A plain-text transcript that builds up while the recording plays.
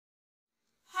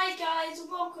guys,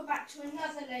 welcome back to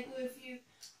another LEGO review.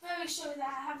 Very sorry that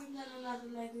I haven't done another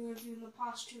LEGO review in the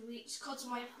past 2 weeks because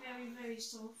of my very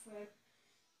sore throat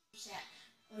set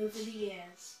over the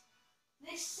years.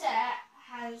 This set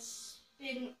has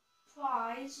been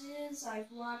prizes,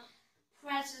 I've won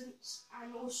presents,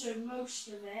 and also most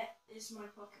of it is my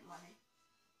pocket money.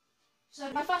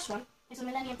 So my first one is a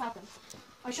Millennium Falcon.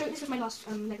 This was my last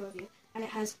LEGO review, and it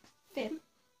has Finn,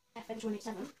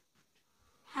 FN187,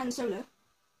 Han Solo,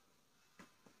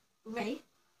 Rey,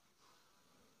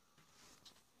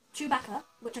 Chewbacca,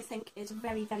 which I think is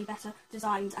very better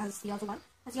designed as the other one,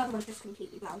 as the other one's just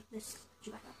completely brown, this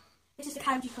Chewbacca. This is the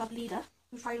Candy Club leader,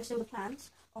 who's trying to steal the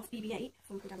plans of BB-8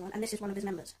 from Pre-Dawn, and this is one of his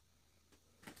members.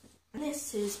 And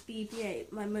this is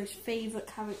BB-8, my most favourite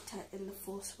character in The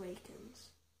Force Awakens.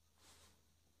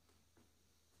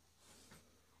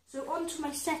 So on to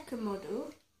my second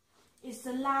model, is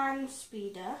the Land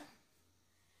Speeder.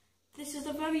 This is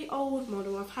a very old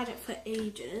model, I've had it for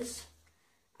ages,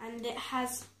 and it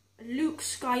has Luke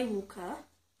Skywalker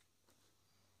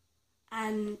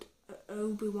and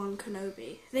Obi-Wan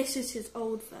Kenobi. This is his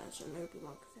old version,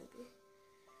 Obi-Wan Kenobi.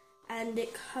 And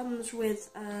it comes with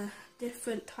a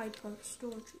different type of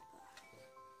stormtrooper.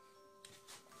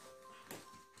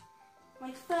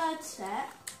 My third set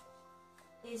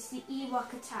is the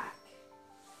Ewok Attack.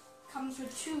 Comes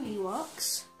with 2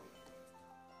 Ewoks.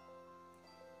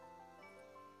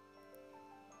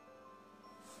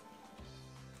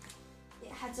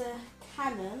 It has a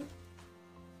cannon.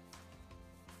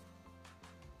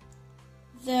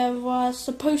 There are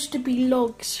supposed to be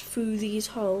logs through these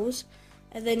holes,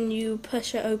 and then you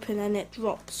push it open and it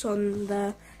drops on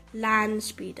the Land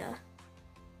Speeder.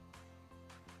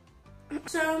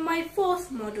 So my fourth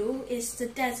model is the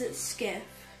Desert Skiff.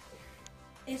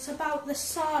 It's about the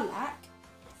Sarlacc,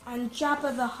 and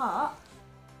Jabba the Hutt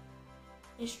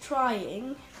is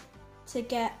trying to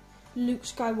get Luke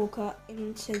Skywalker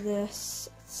into the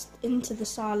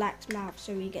Sarlacc's mouth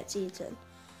so he gets eaten.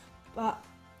 But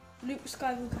Luke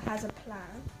Skywalker has a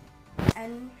plan,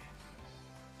 and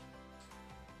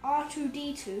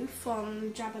R2-D2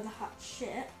 from Jabba the Hutt's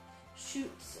ship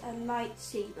shoots a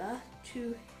lightsaber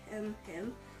to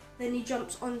him. Then he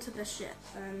jumps onto the ship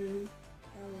and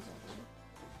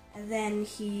then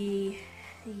he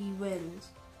wins.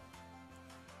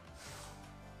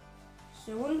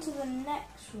 So on to the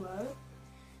next row.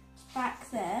 Back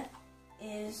there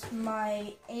is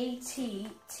my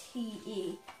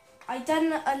AT-TE. I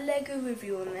done a LEGO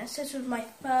review on this. This was my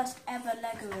first ever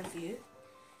LEGO review.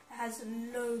 It has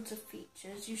loads of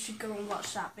features. You should go and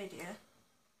watch that video.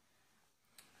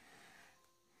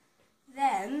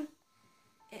 Then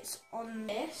it's on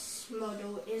this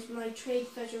model is my Trade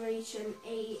Federation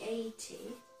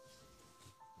A80.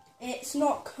 It's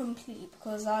not complete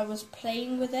because I was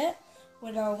playing with it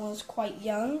when I was quite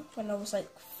young, when I was like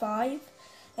 5,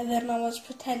 and then I was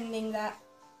pretending that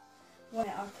went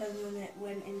up and then it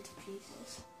went into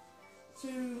pieces.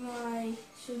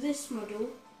 So this model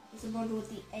is a model with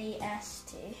the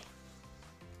AST.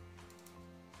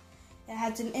 It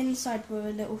has an inside where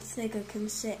a little figure can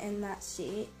sit in that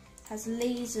seat. Has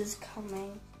lasers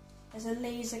coming. There's a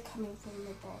laser coming from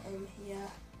the bottom here.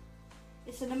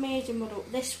 It's an amazing model.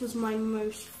 This was my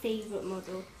most favourite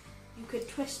model. You could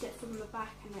twist it from the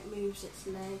back and it moves its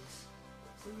legs.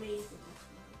 It's amazing, this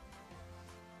model.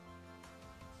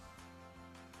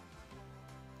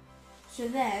 So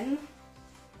then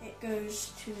it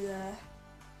goes to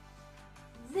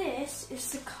this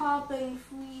is the carbon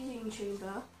freezing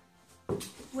chamber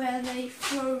where they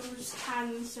froze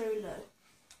Han Solo.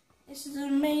 This is an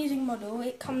amazing model.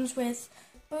 It comes with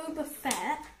Boba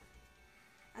Fett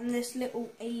and this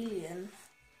little alien.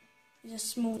 It's a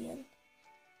small alien.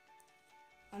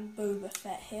 And Boba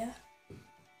Fett here.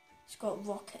 It's got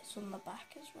rockets on the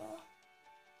back as well.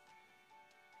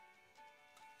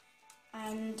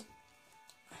 And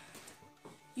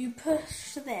you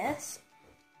push this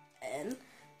in.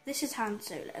 This is Han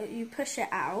Solo. You push it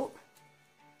out.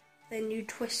 Then you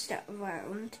twist it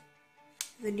around.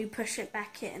 Then you push it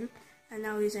back in, and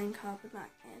now he's in carbon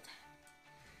magnet.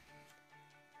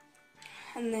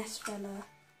 And this fella,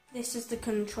 this is the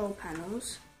control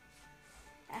panels.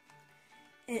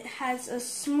 It has a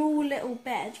small little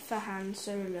bed for Han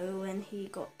Solo when he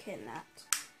got kidnapped.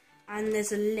 And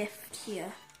there's a lift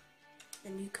here.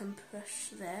 Then you can push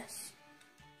this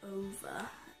over,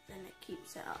 then it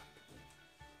keeps it up.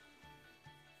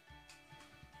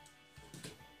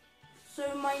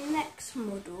 So my next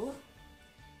model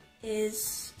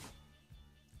is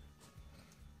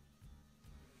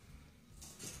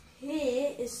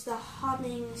here is the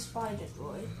humming spider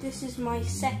droid. This is my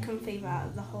second favourite out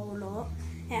of the whole lot.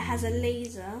 It has a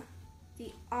laser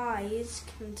the eyes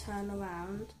can turn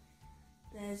around.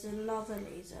 There's another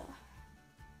laser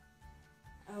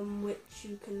which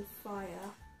you can fire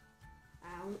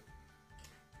out,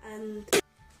 and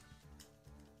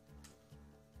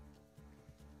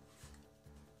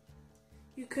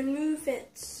you can move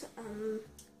its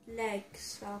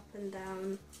legs up and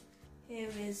down.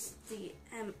 Here is the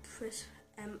Emperor's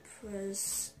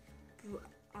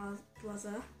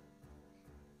brother.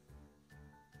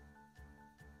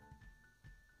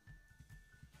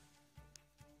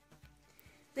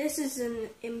 This is an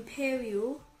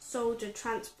Imperial soldier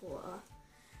transporter.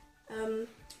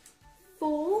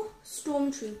 4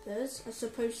 stormtroopers are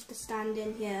supposed to stand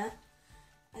in here,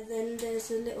 and then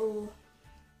there's a little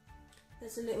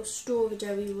storage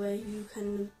area where you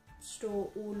can store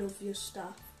all of your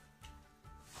stuff,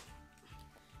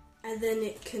 and then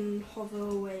it can hover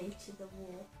away to the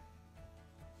wall.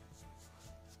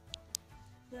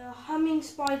 The humming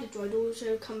spider droid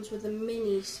also comes with a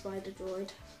mini spider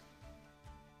droid.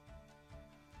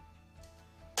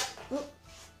 Oh.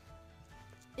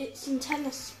 Its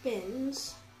antenna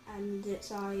spins and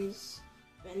its eyes,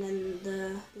 and then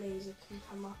the laser can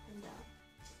come up and down.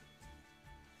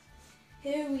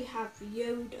 Here we have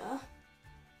Yoda,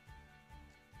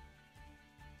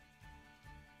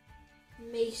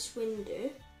 Mace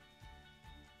Windu,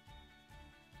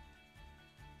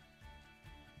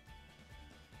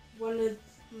 one of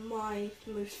my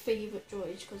most favourite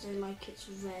droids because I like its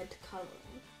red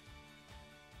colouring.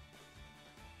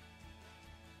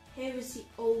 Here is the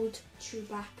old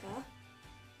Chewbacca,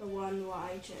 the one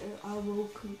I will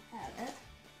compare it.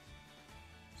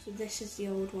 So this is the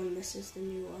old one, this is the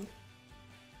new one.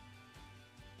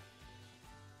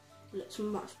 Looks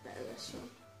much better, this one.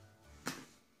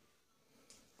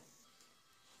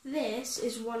 This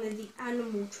is one of the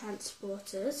animal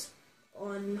transporters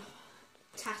on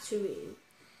Tatooine.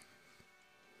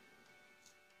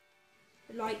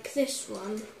 Like this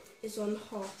one is on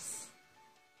Hoth.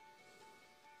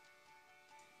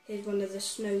 Here's one of the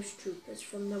snowtroopers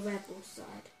from the rebel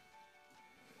side.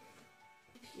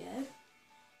 Yeah,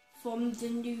 from the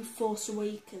new Force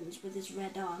Awakens with his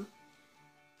red arm.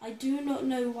 I do not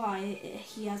know why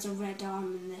he has a red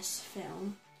arm in this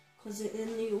film, because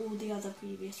in all the other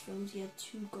previous films he had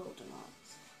 2 golden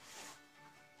arms.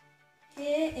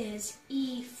 Here is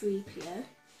E3PO.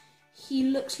 He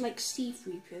looks like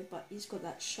C3PO, but he's got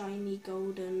that shiny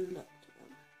golden look to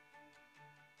him.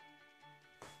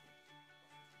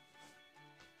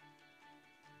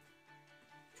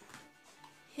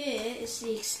 Here is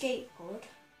the escape pod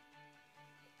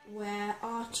where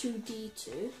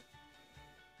R2-D2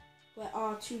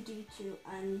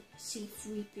 and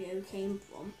C3PO came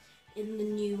from in the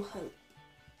New Hope.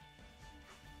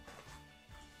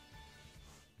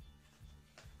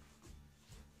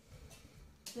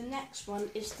 The next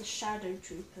one is the Shadow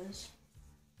Troopers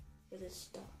with his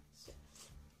darts.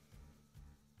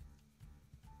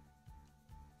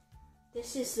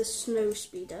 This is the Snow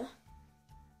Speeder.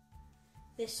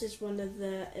 This is one of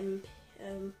the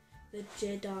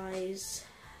Jedi's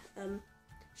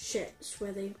ships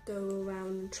where they go around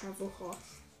and travel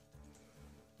Hoth.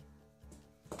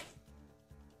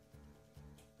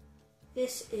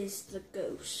 This is the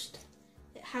Ghost.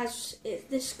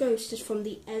 This Ghost is from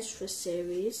the Ezra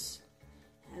series.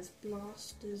 It has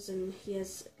blasters and he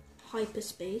has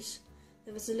hyperspace.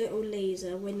 There is a little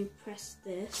laser. When you press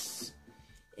this,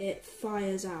 it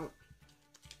fires out.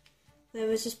 There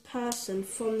is this person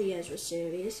from the Ezra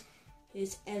series who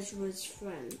is Ezra's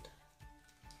friend.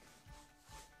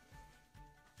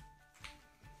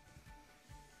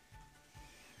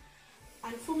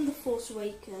 And from The Force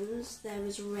Awakens, there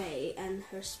is Rey and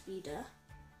her speeder.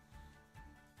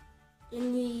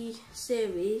 In the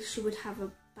series, she would have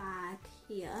a bag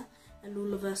here, and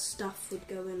all of her stuff would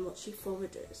go in what she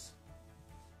forages.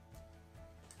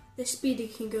 This speeder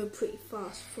can go pretty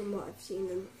fast from what I've seen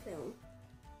in the film.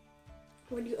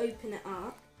 When you open it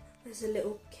up, there's a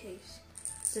little case.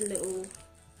 It's a little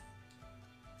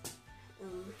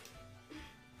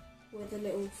with a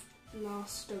little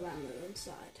blaster ammo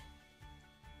inside.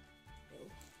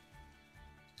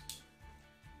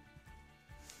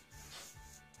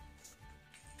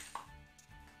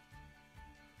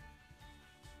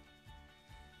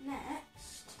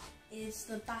 Next is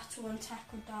the battle on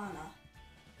Takodana.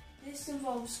 This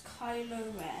involves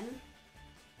Kylo Ren,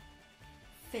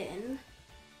 Finn,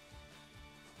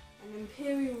 an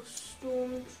Imperial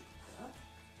Stormtrooper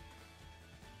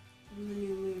from the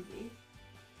new movie,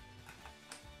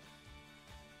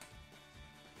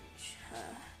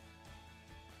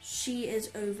 she is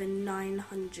over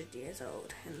 900 years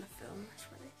old in the film, that's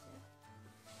what they say.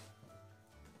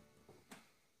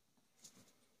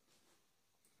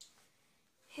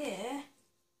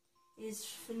 is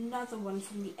another one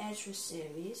from the Ezra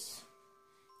series.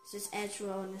 This is Ezra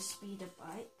on a speeder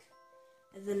bike,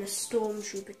 and then a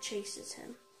stormtrooper chases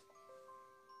him.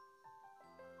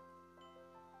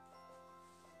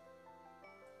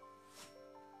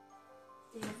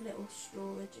 They have little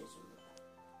storages on the back.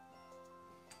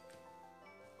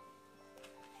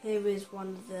 Here is one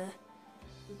of the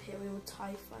Imperial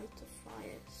TIE Fighter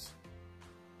flyers.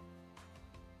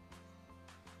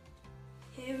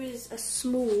 Here is a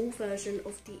small version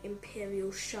of the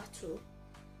Imperial shuttle.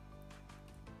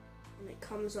 And it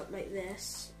comes up like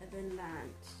this and then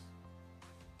lands.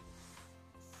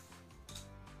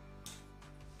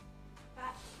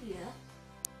 Back here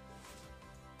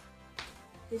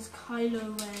is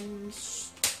Kylo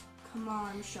Ren's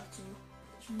command shuttle.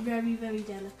 It's very, very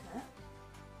delicate.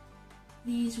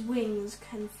 These wings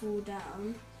can fall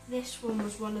down. This one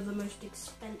was one of the most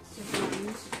expensive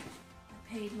ones.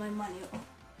 I paid my money on.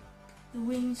 The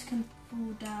wings can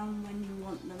fall down when you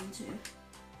want them to.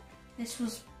 This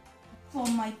was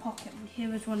from my pocket, and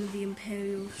here is one of the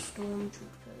Imperial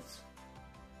Stormtroopers.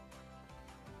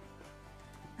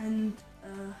 And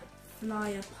a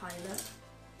flyer pilot.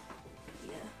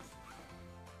 Yeah.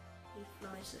 He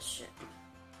flies the ship.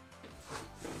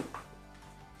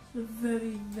 It's a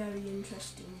very, very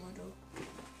interesting model.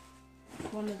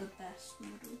 One of the best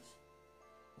models.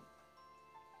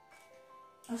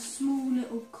 A small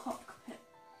little cockpit.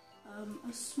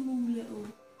 A small little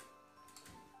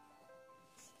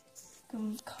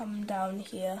can come down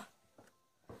here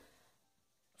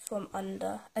from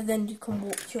under, and then you can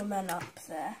walk your men up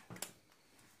there.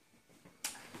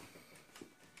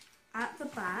 At the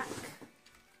back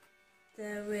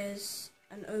there is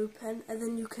an open, and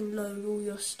then you can load all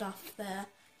your stuff there,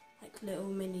 like little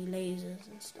mini lasers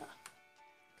and stuff.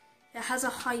 It has a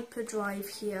hyperdrive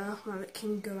here where it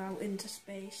can go out into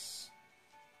space.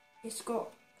 It's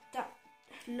got that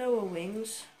lower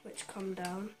wings which come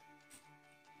down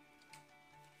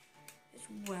as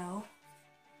well,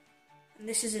 and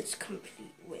this is its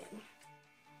complete wing.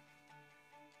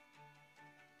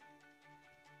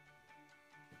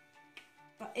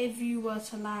 But if you were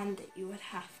to land it, you would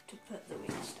have to put the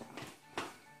wings down.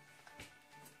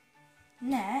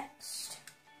 Next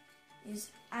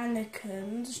is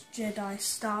Anakin's Jedi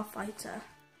Starfighter.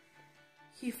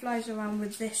 He flies around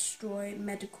with this droid,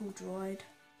 medical droid.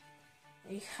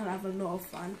 He can have a lot of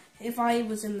fun. If I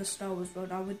was in the Star Wars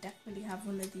world, I would definitely have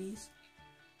one of these.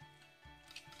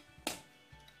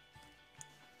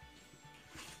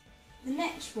 The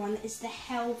next one is the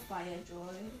Hellfire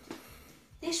droid.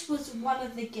 This was one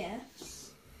of the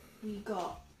gifts we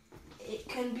got. It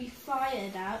can be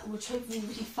fired at, which hopefully will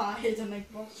be fired, and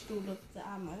I've lost all of the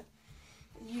ammo.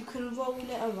 You can roll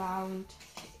it around.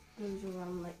 It goes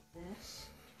around like this.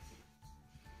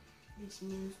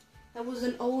 There was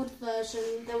an old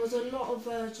version. There was a lot of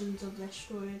versions of this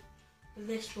droid, but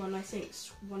this one I think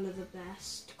is one of the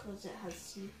best because it has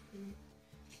see-through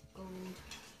gold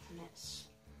and it's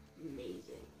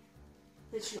amazing.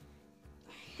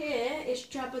 Here is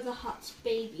Jabba the Hutt's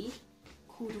baby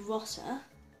called Rotter.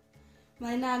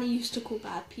 My nanny used to call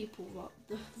bad people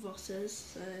the Rotters,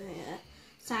 so yeah.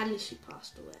 Sadly, she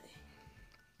passed away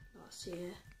last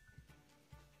year.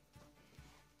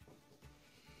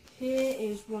 Here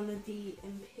is one of the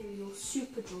Imperial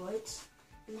super droids,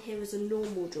 and here is a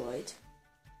normal droid.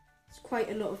 There's quite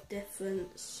a lot of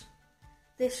difference.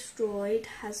 This droid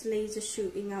has laser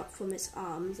shooting out from its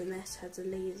arms, and this has a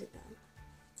laser gun.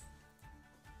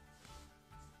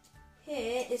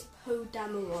 Here is Poe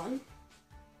Dameron.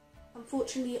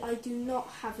 Unfortunately, I do not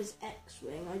have his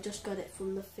X-Wing, I just got it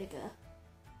from the figure.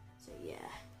 So yeah,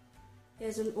 he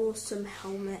has an awesome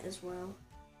helmet as well.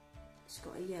 It's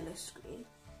got a yellow screen.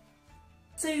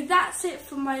 So that's it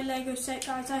for my Lego set,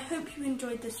 guys. I hope you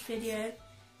enjoyed this video.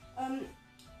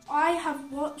 I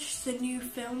have watched the new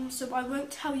film, so I won't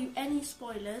tell you any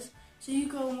spoilers. So you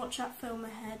go and watch that film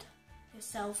ahead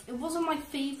yourself. It wasn't my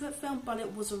favourite film, but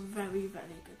it was a very,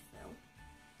 very good film.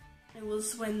 It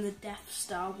was when the Death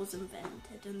Star was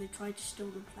invented and they tried to steal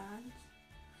the plans.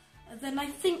 And then I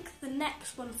think the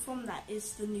next one from that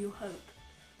is The New Hope,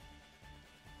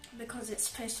 because it's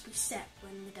supposed to be set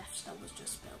when the Death Star was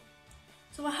just built.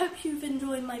 So I hope you've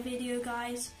enjoyed my video,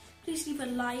 guys. Please leave a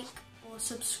like or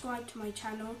subscribe to my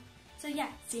channel. So yeah,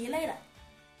 see you later.